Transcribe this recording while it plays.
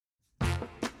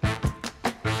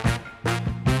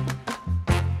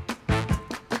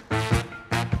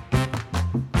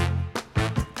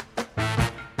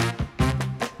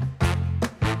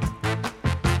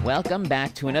Welcome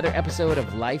back to another episode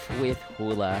of Life with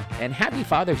Hula, and happy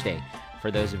Father's Day for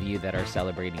those of you that are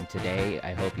celebrating today.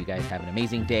 I hope you guys have an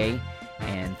amazing day,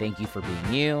 and thank you for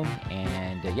being you,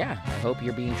 and I hope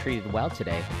you're being treated well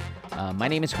today. My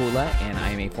name is Hula, and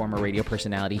I am a former radio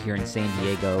personality here in San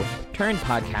Diego, turned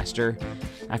podcaster.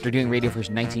 After doing radio for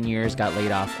 19 years, got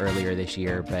laid off earlier this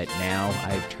year, but now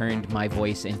I've turned my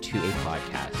voice into a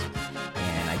podcast.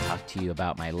 I talk to you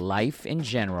about my life in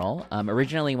general.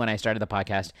 Originally, when I started the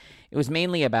podcast, it was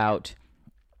mainly about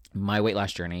my weight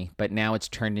loss journey, but now it's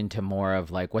turned into more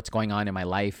of like what's going on in my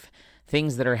life,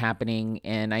 things that are happening,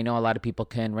 and I know a lot of people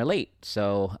can relate.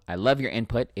 So I love your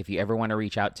input. If you ever want to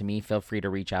reach out to me, feel free to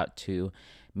reach out to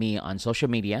me on social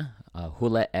media,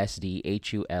 Hula SD,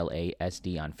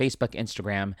 HULASD on Facebook,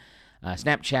 Instagram,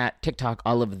 Snapchat, TikTok,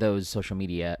 all of those social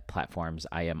media platforms.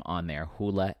 I am on there,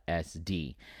 Hula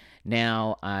SD.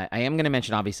 Now, I am going to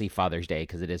mention, obviously, Father's Day,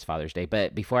 because it is Father's Day.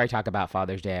 But before I talk about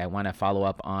Father's Day, I want to follow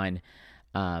up on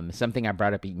something I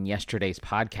brought up in yesterday's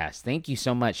podcast. Thank you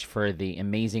so much for the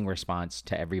amazing response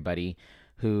to everybody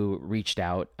who reached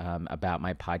out about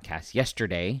my podcast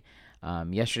yesterday.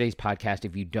 Yesterday's podcast,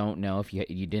 if you don't know, if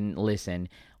you didn't listen,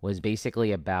 was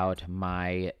basically about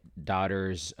my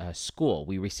daughter's school.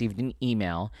 We received an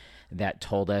email that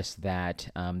told us that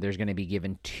there's going to be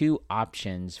given two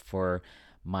options for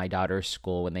my daughter's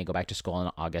school when they go back to school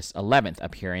on August 11th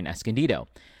up here in Escondido.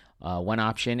 One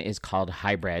option is called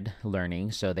hybrid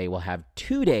learning. So they will have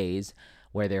 2 days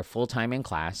where they're full-time in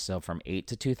class, so from 8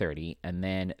 to 2:30, and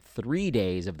then 3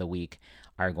 days of the week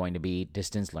are going to be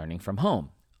distance learning from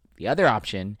home. The other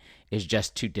option is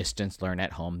just to distance learn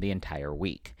at home the entire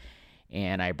week.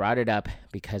 And I brought it up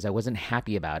because I wasn't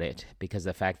happy about it, because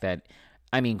the fact that,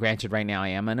 granted, right now I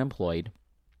am unemployed,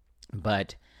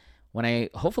 but when I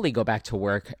hopefully go back to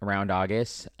work around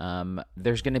August,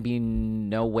 there's going to be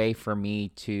no way for me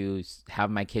to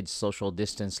have my kids social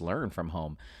distance learn from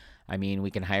home. We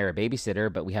can hire a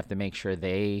babysitter, but we have to make sure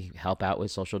they help out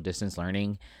with social distance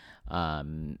learning.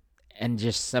 And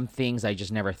just some things I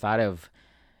just never thought of,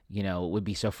 would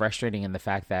be so frustrating in the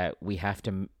fact that we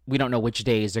don't know which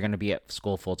days they're going to be at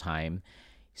school full time.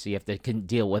 So you have to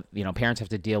deal with, parents have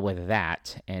to deal with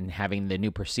that, and having the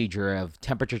new procedure of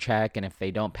temperature check. And if they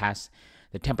don't pass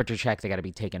the temperature check, they got to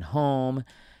be taken home.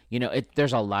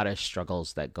 There's a lot of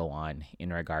struggles that go on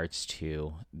in regards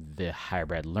to the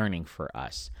hybrid learning for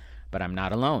us, but I'm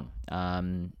not alone.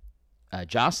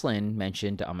 Jocelyn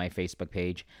mentioned on my Facebook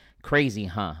page, crazy,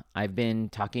 huh? I've been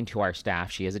talking to our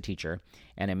staff, she is a teacher,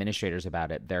 and administrators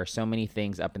about it. There are so many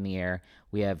things up in the air.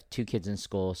 We have 2 kids in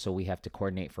school, so we have to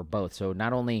coordinate for both. So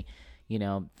not only,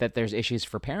 that there's issues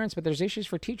for parents, but there's issues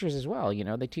for teachers as well.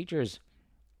 The teachers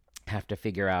have to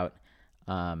figure out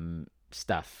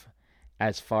stuff.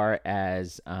 As far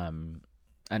as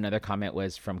another comment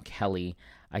was from Kelly,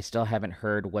 I still haven't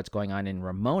heard what's going on in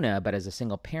Ramona, but as a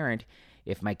single parent,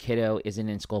 if my kiddo isn't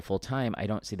in school full time, I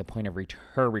don't see the point of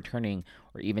her returning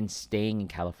or even staying in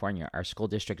California. Our school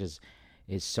district is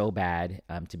so bad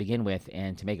to begin with,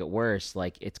 and to make it worse,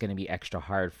 like, it's going to be extra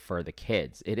hard for the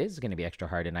kids. It is going to be extra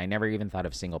hard, and I never even thought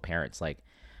of single parents. Like,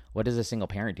 what does a single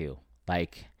parent do?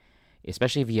 Like,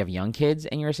 especially if you have young kids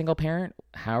and you're a single parent,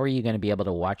 how are you going to be able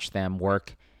to watch them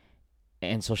work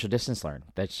and social distance learn?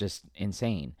 That's just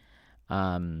insane.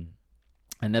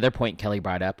 Another point Kelly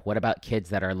brought up, what about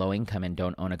kids that are low income and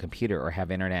don't own a computer or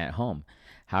have internet at home?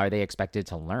 How are they expected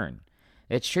to learn?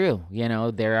 It's true.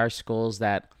 There are schools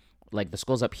that, like the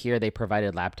schools up here, they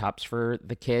provided laptops for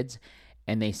the kids,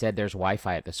 and they said there's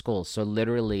Wi-Fi at the schools. So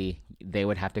literally they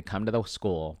would have to come to the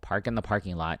school, park in the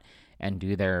parking lot, and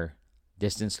do their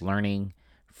distance learning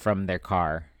from their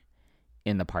car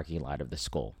in the parking lot of the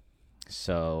school.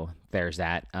 So there's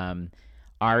that.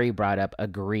 Ari brought up,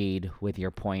 agreed with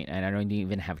your point, and I don't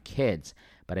even have kids,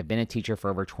 but I've been a teacher for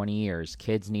over 20 years.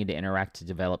 Kids need to interact to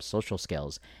develop social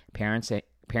skills. Parents'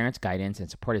 guidance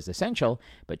and support is essential,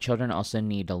 but children also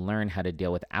need to learn how to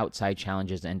deal with outside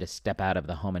challenges and to step out of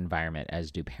the home environment,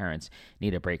 as do parents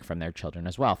need a break from their children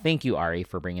as well. Thank you, Ari,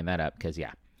 for bringing that up, because,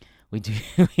 we do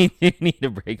need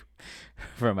a break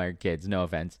from our kids. No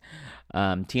offense.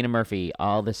 Tina Murphy,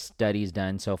 all the studies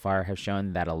done so far have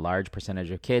shown that a large percentage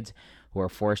of kids who are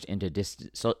forced into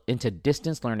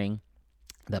distance learning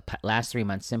the last 3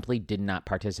 months simply did not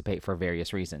participate for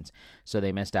various reasons. So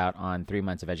they missed out on 3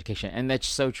 months of education. And that's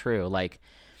so true. Like,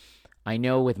 I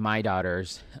know with my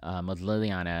daughters, with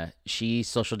Liliana, she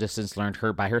social distance learned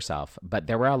her by herself, but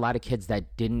there were a lot of kids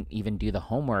that didn't even do the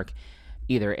homework,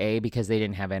 either A, because they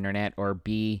didn't have internet, or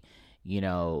B,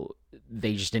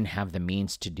 they just didn't have the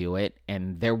means to do it.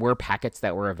 And there were packets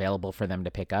that were available for them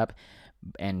to pick up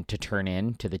and to turn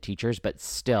in to the teachers, but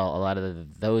still a lot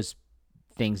of those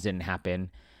things didn't happen.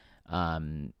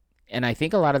 And I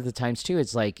think a lot of the times too,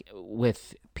 it's like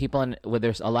with people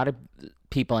there's a lot of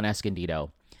people in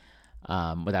Escondido,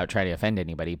 without trying to offend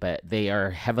anybody, but they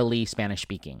are heavily Spanish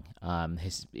speaking.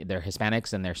 They're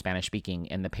Hispanics and they're Spanish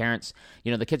speaking, and the parents,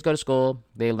 the kids go to school,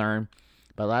 they learn,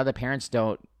 but a lot of the parents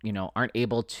aren't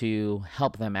able to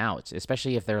help them out,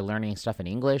 especially if they're learning stuff in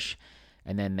English,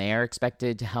 and then they are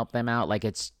expected to help them out. Like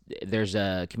there's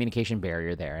a communication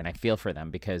barrier there, and I feel for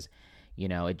them because,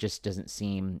 it just doesn't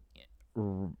seem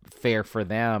fair for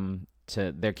them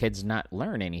to their kids not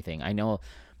learn anything. I know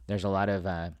there's a lot of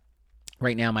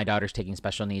right now my daughter's taking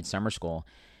special needs summer school,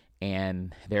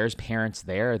 and there's parents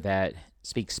there that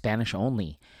speak Spanish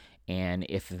only, and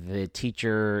if the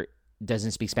teacher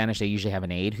doesn't speak Spanish, they usually have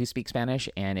an aide who speaks Spanish,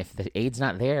 and if the aide's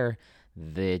not there,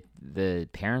 the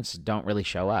parents don't really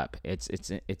show up.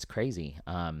 It's crazy.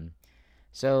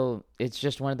 So it's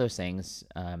just one of those things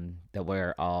that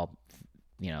we're all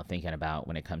thinking about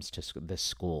when it comes to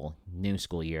this new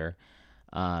school year.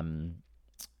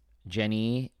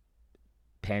 Jenny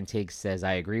Pantig says,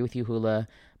 I agree with you, Hula.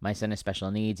 My son has special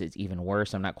needs. It's even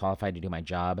worse. I'm not qualified to do my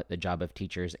job, the job of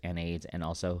teachers and aides, and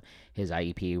also his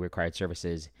IEP required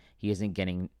services. He isn't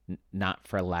getting, not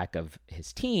for lack of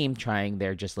his team trying.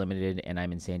 They're just limited, and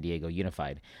I'm in San Diego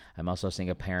Unified. I'm also a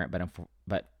single parent, but I'm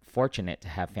fortunate to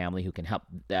have family who can help.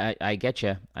 I get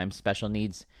you. I'm special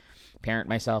needs parent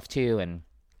myself too, and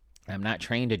I'm not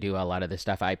trained to do a lot of this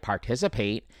stuff. I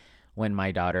participate when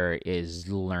my daughter is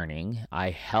learning. I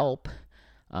help,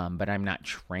 but I'm not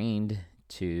trained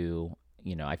to,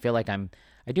 I feel like I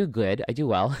do good. I do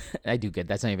well. I do good.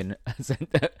 That's not even,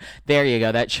 there you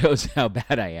go. That shows how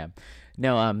bad I am.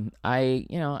 No, I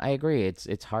agree.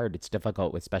 It's hard. It's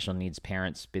difficult with special needs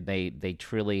parents, but they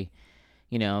truly,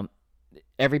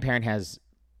 every parent has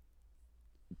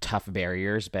tough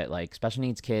barriers, but like special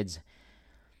needs kids,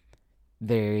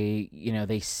 they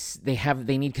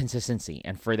need consistency,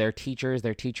 and for their teachers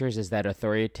is that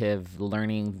authoritative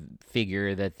learning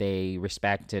figure that they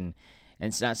respect, and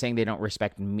it's not saying they don't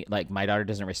respect me. Like my daughter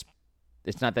doesn't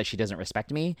it's not that she doesn't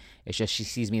respect me, it's just she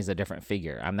sees me as a different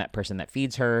figure. I'm that person that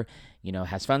feeds her,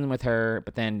 has fun with her,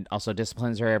 but then also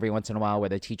disciplines her every once in a while, where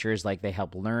the teachers, like, they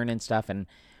help learn and stuff, and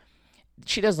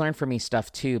she does learn from me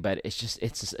stuff too, but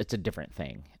it's a different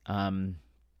thing.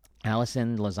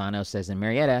 Allison Lozano says, in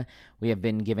Marietta, we have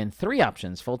been given 3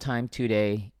 options: full-time,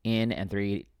 2-day in, and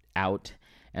 3 out,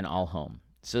 and all home.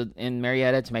 So in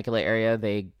Marietta, Temecula area,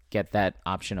 they get that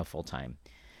option of full-time,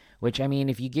 which, I mean,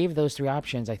 if you gave those 3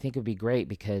 options, I think it would be great,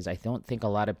 because I don't think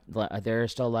there are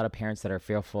still a lot of parents that are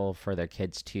fearful for their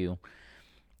kids to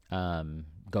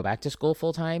go back to school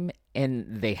full-time,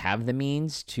 and they have the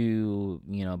means to,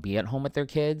 be at home with their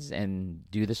kids and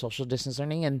do the social distance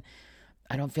learning, and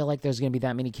I don't feel like there's going to be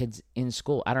that many kids in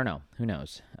school. I don't know. Who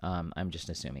knows? I'm just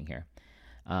assuming here.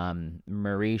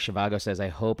 Marie Chavago says, I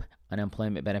hope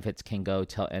unemployment benefits can go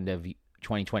till end of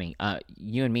 2020.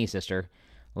 You and me, sister.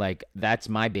 Like, that's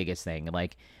my biggest thing.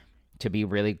 Like, to be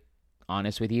really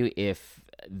honest with you, if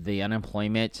the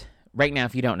unemployment, right now,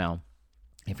 if you don't know,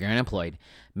 if you're unemployed,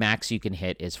 max you can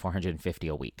hit is $450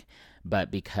 a week.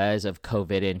 But because of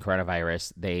COVID and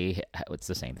coronavirus, it's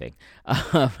the same thing.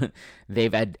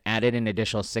 They've added an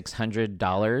additional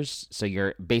 $600. So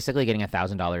you're basically getting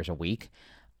 $1,000 a week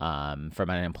from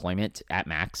unemployment at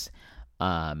max.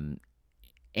 And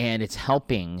it's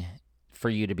helping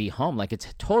for you to be home. Like,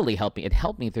 it's totally helping. It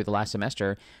helped me through the last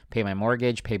semester, pay my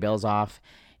mortgage, pay bills off,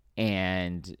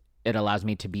 and it allows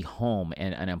me to be home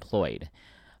and unemployed.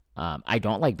 I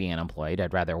don't like being unemployed.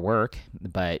 I'd rather work,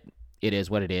 but it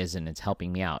is what it is, and it's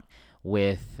helping me out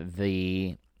with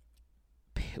the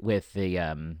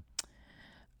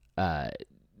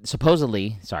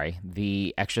supposedly,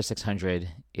 the extra 600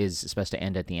 is supposed to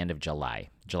end at the end of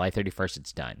July 31st.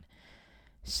 It's done.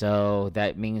 So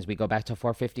that means we go back to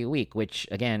 $450 a week, which,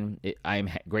 again, I'm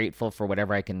grateful for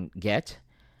whatever I can get,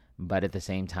 but at the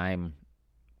same time,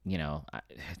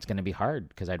 it's going to be hard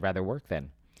because I'd rather work then.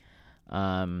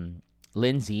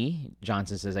 Lindsay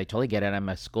Johnson says, I totally get it. I'm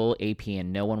a school AP,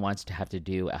 and no one wants to have to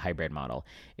do a hybrid model.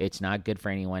 It's not good for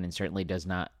anyone, and certainly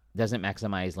doesn't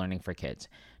maximize learning for kids.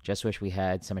 Just wish we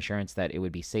had some assurance that it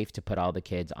would be safe to put all the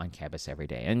kids on campus every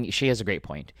day. And she has a great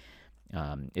point.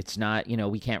 It's not,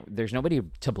 there's nobody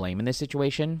to blame in this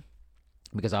situation,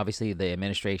 because obviously the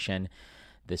administration,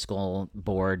 the school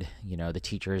board, the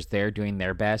teachers, they're doing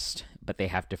their best, but they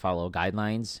have to follow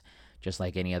guidelines just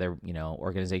like any other,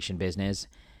 organization, business.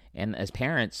 And as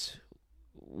parents,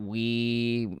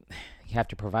 we have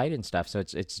to provide and stuff. So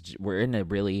we're in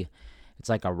it's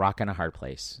like a rock and a hard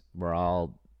place. We're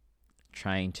all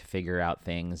trying to figure out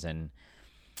things, and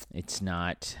it's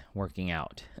not working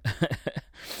out,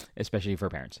 especially for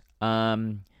parents.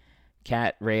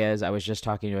 Kat Reyes, I was just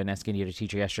talking to an Escondido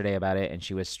teacher yesterday about it, and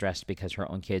she was stressed because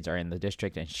her own kids are in the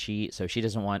district, and she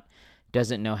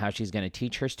doesn't know how she's going to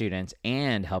teach her students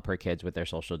and help her kids with their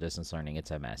social distance learning. It's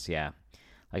a mess. Yeah.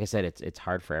 Like I said, it's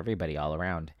hard for everybody all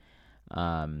around.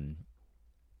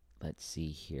 Let's see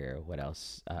here. What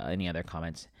else? Any other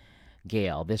comments?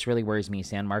 Gail, this really worries me.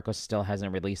 San Marcos still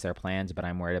hasn't released their plans, but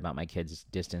I'm worried about my kids'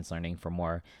 distance learning for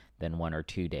more than 1 or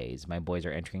 2 days. My boys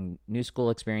are entering new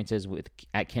school experiences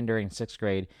at kinder and 6th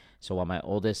grade, so while my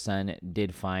oldest son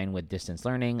did fine with distance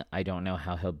learning, I don't know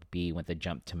how he'll be with the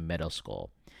jump to middle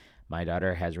school. My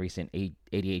daughter has recent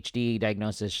ADHD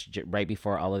diagnosis right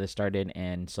before all of this started,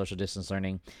 and social distance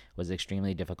learning was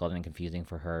extremely difficult and confusing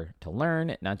for her to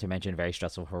learn, not to mention very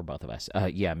stressful for both of us.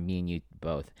 Yeah, me and you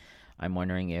both. I'm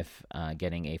wondering if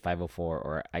getting a 504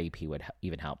 or IEP would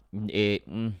even help.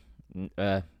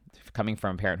 Coming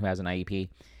from a parent who has an IEP,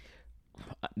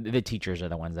 the teachers are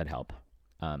the ones that help.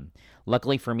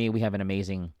 Luckily for me,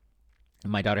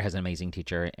 my daughter has an amazing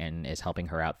teacher and is helping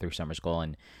her out through summer school.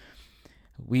 And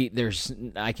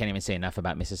I can't even say enough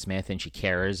about Mrs. Smith, and she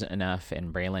cares enough,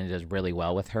 and Braylon does really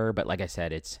well with her. But like I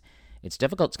said, it's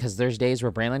difficult because there's days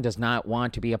where Braylon does not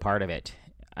want to be a part of it.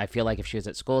 I feel like if she was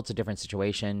at school, it's a different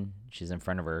situation. She's in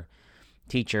front of her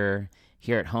teacher.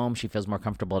 Here at home, she feels more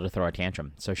comfortable to throw a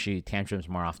tantrum. So she tantrums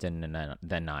more often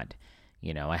than not.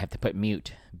 I have to put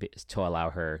mute to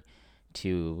allow her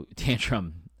to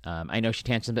tantrum. I know she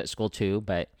tantrums at school too,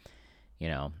 but,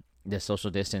 the social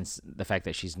distance, the fact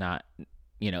that she's not,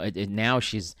 now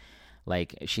she's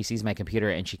like, she sees my computer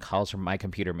and she calls from my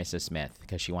computer Mrs. Smith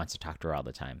because she wants to talk to her all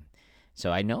the time.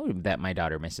 So I know that my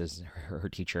daughter misses her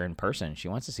teacher in person. She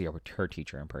wants to see her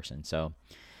teacher in person. So,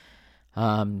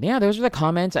 those are the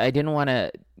comments. I didn't want to,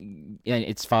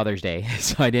 it's Father's Day,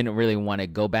 so I didn't really want to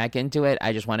go back into it.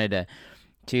 I just wanted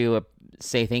to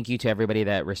say thank you to everybody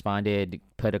that responded,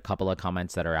 put a couple of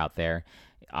comments that are out there.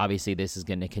 Obviously, this is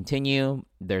going to continue.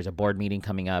 There's a board meeting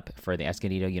coming up for the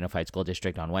Escondido Unified School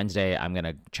District on Wednesday. I'm going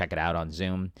to check it out on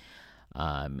Zoom.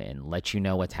 And let you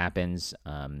know what happens.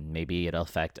 Maybe it'll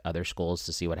affect other schools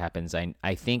to see what happens.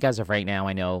 I think as of right now,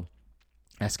 I know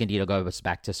Escondido goes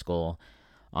back to school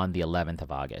on the 11th of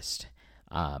August.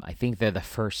 I think they're the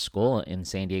first school in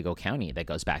San Diego County that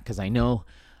goes back, because I know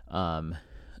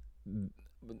in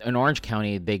Orange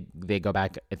County, they go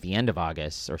back at the end of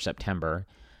August or September.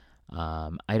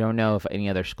 I don't know if any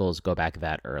other schools go back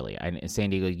that early. San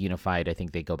Diego Unified, I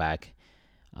think they go back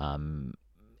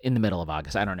in the middle of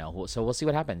August. I don't know. So we'll see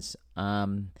what happens.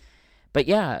 But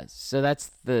yeah, so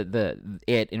that's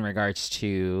it in regards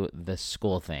to the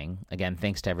school thing. Again,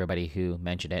 thanks to everybody who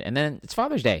mentioned it. And then it's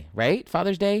Father's Day, right?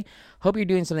 Father's Day. Hope you're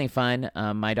doing something fun.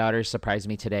 My daughter surprised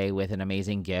me today with an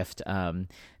amazing gift.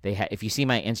 If you see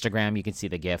my Instagram, you can see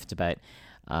the gift, but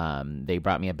they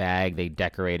brought me a bag. They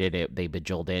decorated it. They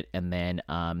bejeweled it. And then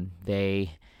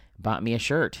they bought me a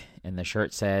shirt. And the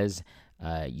shirt says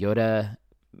Yoda,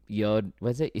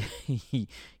 what's it?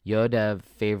 Yoda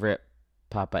favorite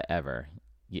Papa ever.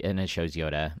 And it shows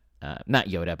Yoda, not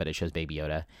Yoda, but it shows Baby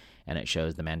Yoda, and it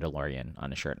shows the Mandalorian on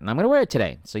the shirt. And I'm going to wear it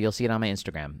today, so you'll see it on my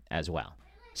Instagram as well.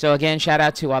 So again, shout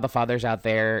out to all the fathers out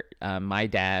there. My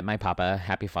dad, my papa,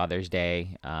 happy Father's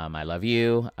Day. I love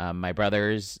you. My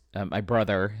brother,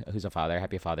 who's a father,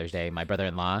 happy Father's Day. My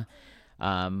brother-in-law.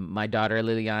 My daughter,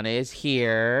 Liliana, is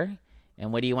here.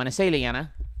 And what do you want to say, Liliana?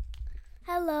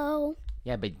 Hello.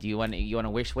 Yeah, but do you want to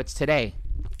wish, what's today?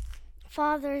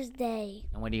 Father's Day.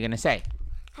 And what are you going to say?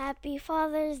 Happy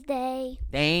Father's Day.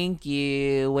 Thank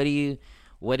you.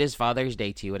 What is Father's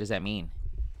Day to you? What does that mean?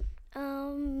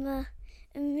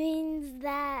 It means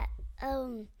that,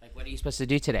 like, what are you supposed to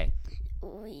do today?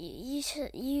 You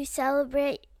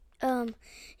celebrate,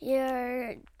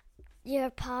 your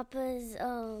papa's,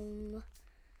 Yeah.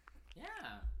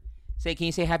 Can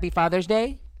you say Happy Father's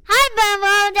Day? Happy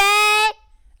Father's Day.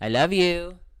 I love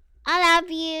you. I love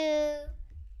you.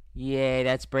 Yay,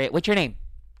 that's great. What's your name?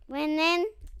 Winning.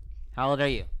 How old are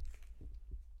you?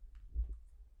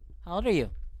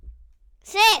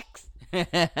 6. I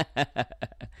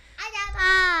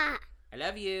I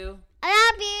love you.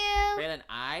 love you. Braylon,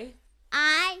 I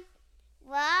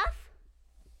love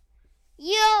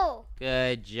you.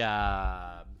 Good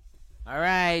job. All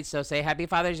right, so say Happy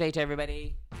Father's Day to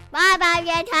everybody. Bye-bye,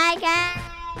 your tiger.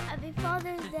 Happy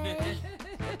Father's Day.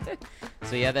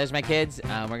 So yeah, there's my kids.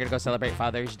 We're going to go celebrate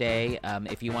Father's Day.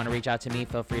 If you want to reach out to me,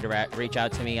 feel free to reach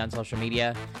out to me on social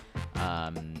media.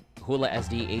 Hula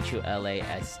SD,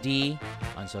 HULASD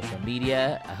on social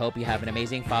media. I hope you have an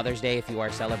amazing Father's Day if you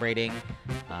are celebrating.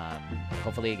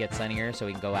 Hopefully it gets sunnier so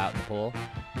we can go out in the pool.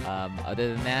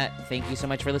 Other than that, thank you so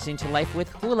much for listening to Life with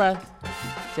Hula.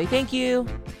 Say thank you.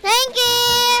 Thank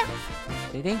you.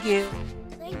 Say thank you.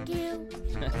 Thank you.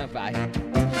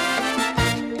 Bye.